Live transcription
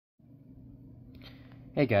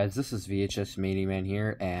Hey guys, this is VHS Man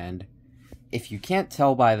here, and if you can't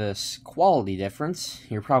tell by this quality difference,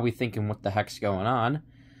 you're probably thinking what the heck's going on.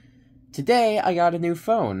 Today, I got a new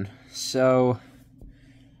phone, so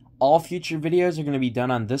all future videos are going to be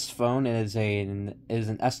done on this phone. It is an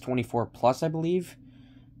S24 Plus, I believe.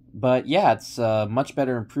 But yeah, it's a much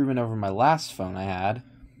better improvement over my last phone I had.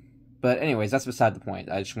 But anyways, that's beside the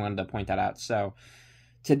point. I just wanted to point that out. So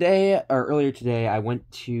earlier today, I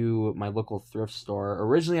went to my local thrift store.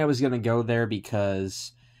 Originally, I was going to go there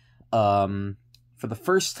because, for the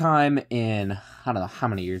first time in, I don't know how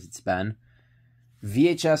many years it's been,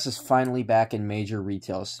 VHS is finally back in major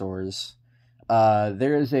retail stores.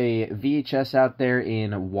 There is a VHS out there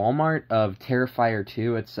in Walmart of Terrifier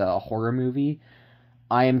 2. It's a horror movie.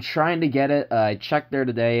 I am trying to get it. I checked there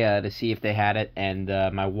today to see if they had it, and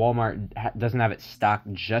my Walmart doesn't have it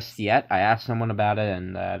stocked just yet. I asked someone about it,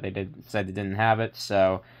 and said they didn't have it,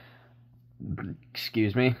 so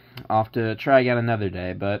excuse me. I'll have to try again another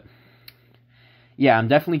day, but yeah, I'm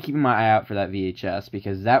definitely keeping my eye out for that VHS,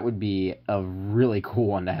 because that would be a really cool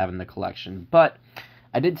one to have in the collection. But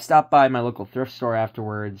I did stop by my local thrift store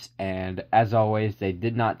afterwards, and as always, they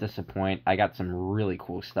did not disappoint. I got some really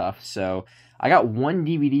cool stuff. So I got one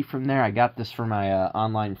DVD from there. I got this from my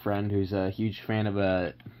online friend who's a huge fan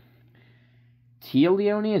of Tia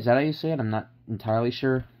Leone. Is that how you say it? I'm not entirely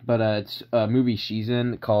sure. But it's a movie she's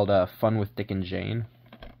in called Fun with Dick and Jane.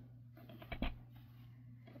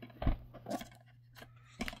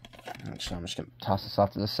 So I'm just going to toss this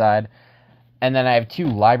off to the side. And then I have two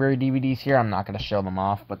library DVDs here. I'm not going to show them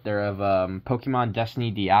off, but they're of Pokemon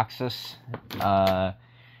Destiny Deoxys.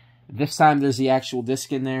 This time there's the actual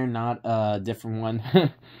disc in there, not a different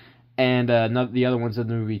one. And the other one's of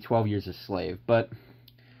the movie 12 Years a Slave. But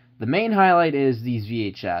the main highlight is these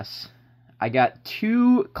VHS. I got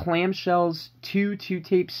two clamshells, two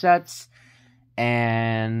tape sets,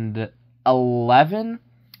 and 11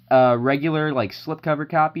 regular slipcover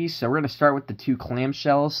copies. So we're going to start with the two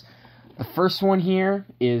clamshells. The first one here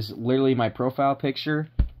is literally my profile picture.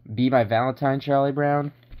 Be My Valentine, Charlie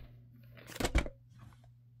Brown.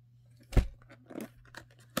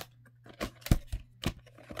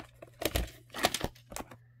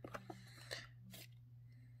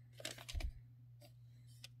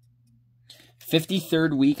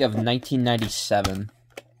 '53rd week of 1997.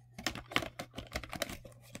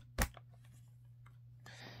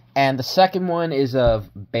 And the second one is of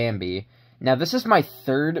Bambi. Now, this is my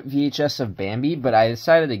third VHS of Bambi, but I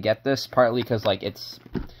decided to get this partly because, it's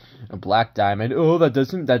a black diamond. Oh, that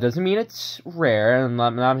doesn't mean it's rare. And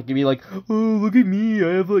I'm not going to be like, oh, look at me,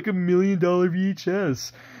 I have $1 million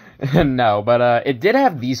VHS. No, but it did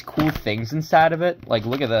have these cool things inside of it.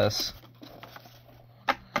 Look at this.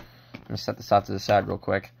 I'm going to set this off to the side real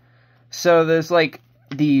quick. So there's,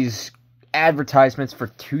 these advertisements for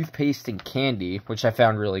toothpaste and candy, which I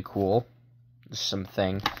found really cool. Just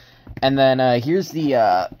something. And then here's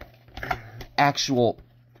the actual...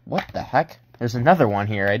 What the heck? There's another one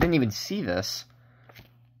here. I didn't even see this.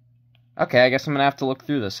 Okay, I guess I'm going to have to look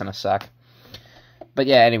through this in a sec. But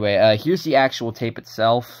yeah, anyway, here's the actual tape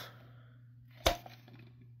itself.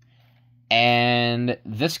 And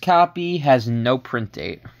this copy has no print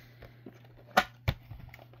date.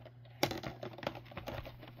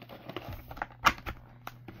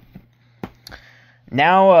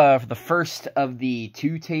 Now, for the first of the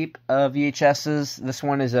two tape VHSs, this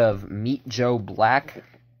one is of Meet Joe Black.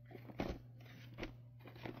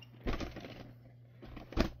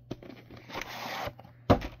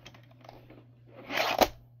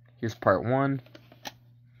 Here's part 1.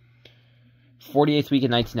 48th week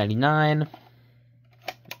of 1999.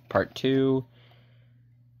 Part 2.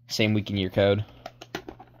 Same week and year code.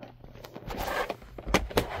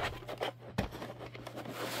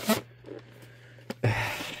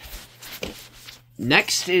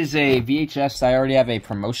 Next is a VHS I already have a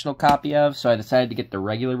promotional copy of, so I decided to get the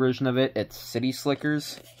regular version of it. It's City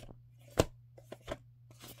Slickers.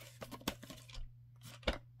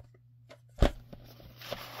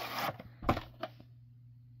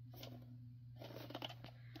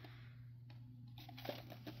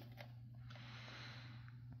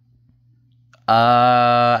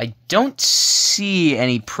 I don't see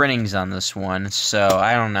any printings on this one, so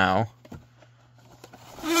I don't know.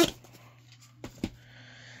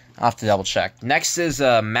 I'll have to double check. Next is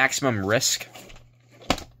Maximum Risk.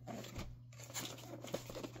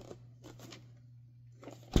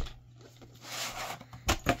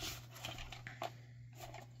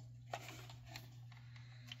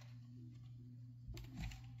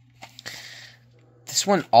 This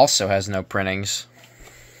one also has no printings.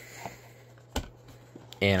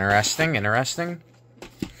 Interesting, interesting.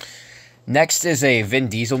 Next is a Vin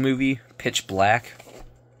Diesel movie, Pitch Black.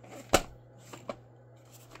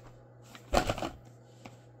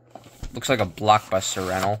 Looks like a Blockbuster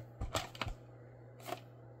rental.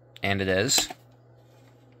 And it is.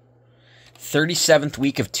 37th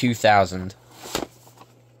week of 2000.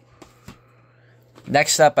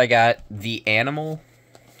 Next up, I got The Animal.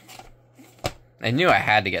 I knew I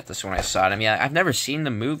had to get this when I saw it. I mean, I've never seen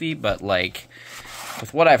the movie, but, like,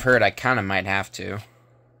 with what I've heard, I kind of might have to.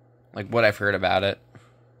 Like, what I've heard about it.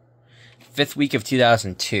 5th week of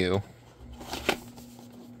 2002.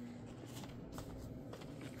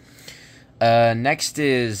 Next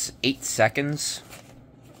is 8 Seconds.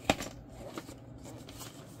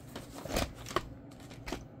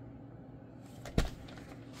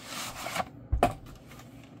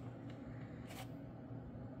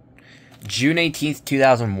 June 18th,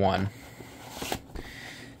 2001.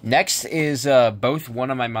 Next is both one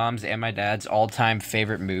of my mom's and my dad's all-time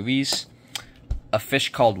favorite movies, A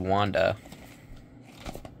Fish Called Wanda.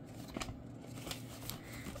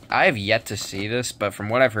 I have yet to see this, but from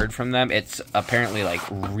what I've heard from them, it's apparently, like,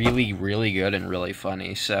 really, really good and really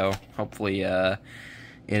funny. So, hopefully, it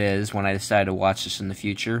is when I decide to watch this in the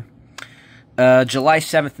future. July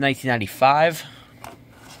 7th, 1995.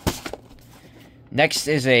 Next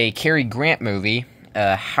is a Cary Grant movie,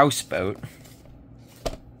 Houseboat.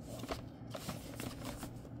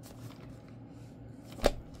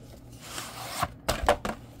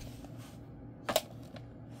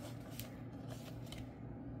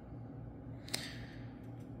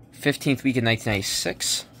 '15th week of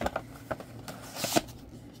 1996.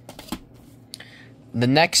 The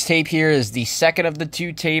next tape here is the second of the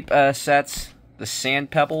two tape sets, the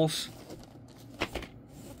Sand Pebbles.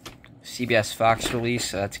 CBS Fox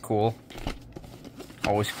release, that's cool.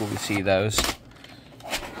 Always cool to see those.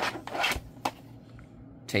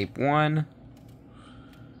 Tape 1.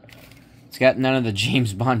 It's got none of the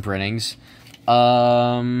James Bond printings.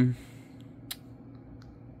 One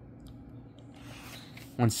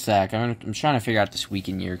sec. I'm trying to figure out this week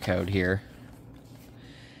and year code here.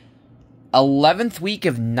 11th week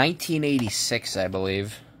of 1986, I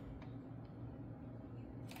believe.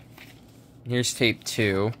 Here's tape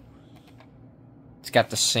 2. It's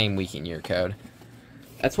got the same week and year code.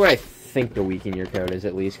 That's what I think the week and year code is,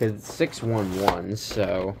 at least, because it's 611,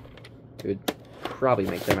 so it would probably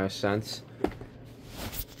make the most sense.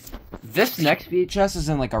 This next VHS is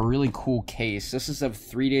in, like, a really cool case. This is of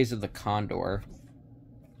 3 Days of the Condor.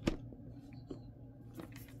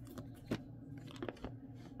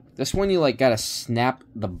 This one, you, like, gotta snap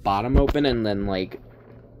the bottom open and then, like...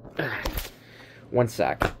 One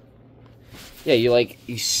sec. Yeah,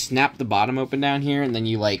 you snap the bottom open down here, and then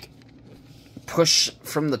you, like, push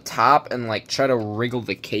from the top and, like, try to wriggle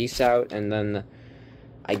the case out, and then,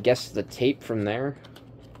 I guess, the tape from there.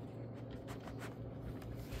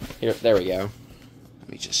 Here, there we go. Let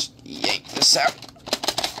me just yank this out.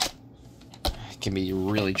 It can be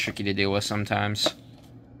really tricky to deal with sometimes.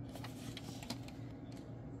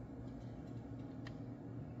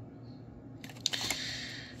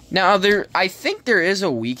 Now, I think there is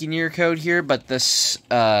a week and year code here, but this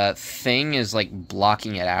thing is, like,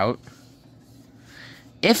 blocking it out.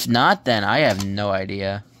 If not, then I have no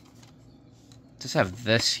idea. Just have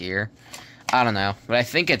this here. I don't know, but I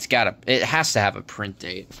think it has to have a print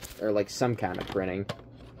date, or, like, some kind of printing.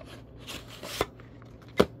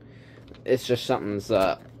 It's just something's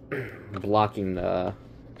blocking the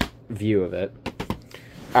view of it.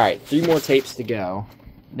 Alright, 3 more tapes to go.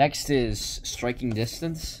 Next is Striking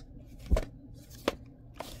Distance.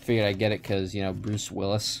 Figured I'd get it because, you know, Bruce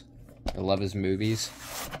Willis. I love his movies.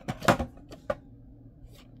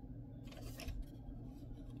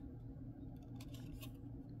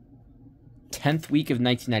 Tenth week of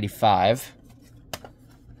 1995.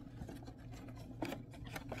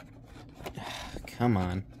 Come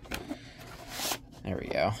on. There we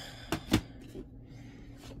go.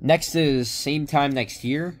 Next is Same Time Next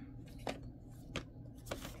Year.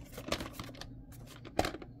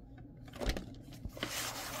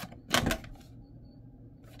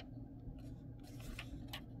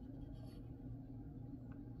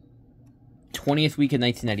 '20th week of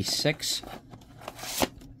 1996.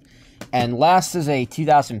 And last is a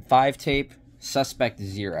 2005 tape, Suspect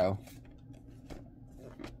Zero.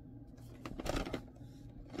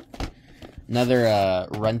 Another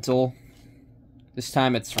rental. This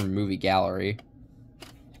time it's from Movie Gallery.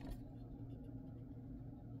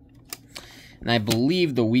 And I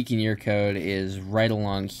believe the week and year code is right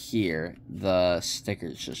along here. The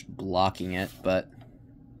sticker's just blocking it, but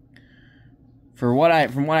from what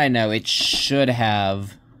I know, it should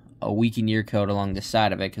have a week and year code along the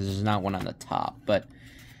side of it, because there's not one on the top. But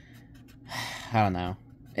I don't know.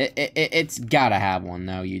 It's gotta have one,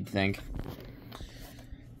 though, you'd think.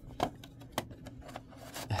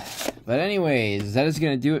 But anyways, that is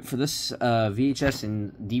going to do it for this VHS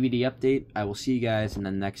and DVD update. I will see you guys in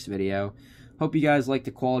the next video. Hope you guys like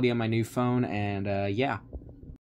the quality of my new phone, and yeah.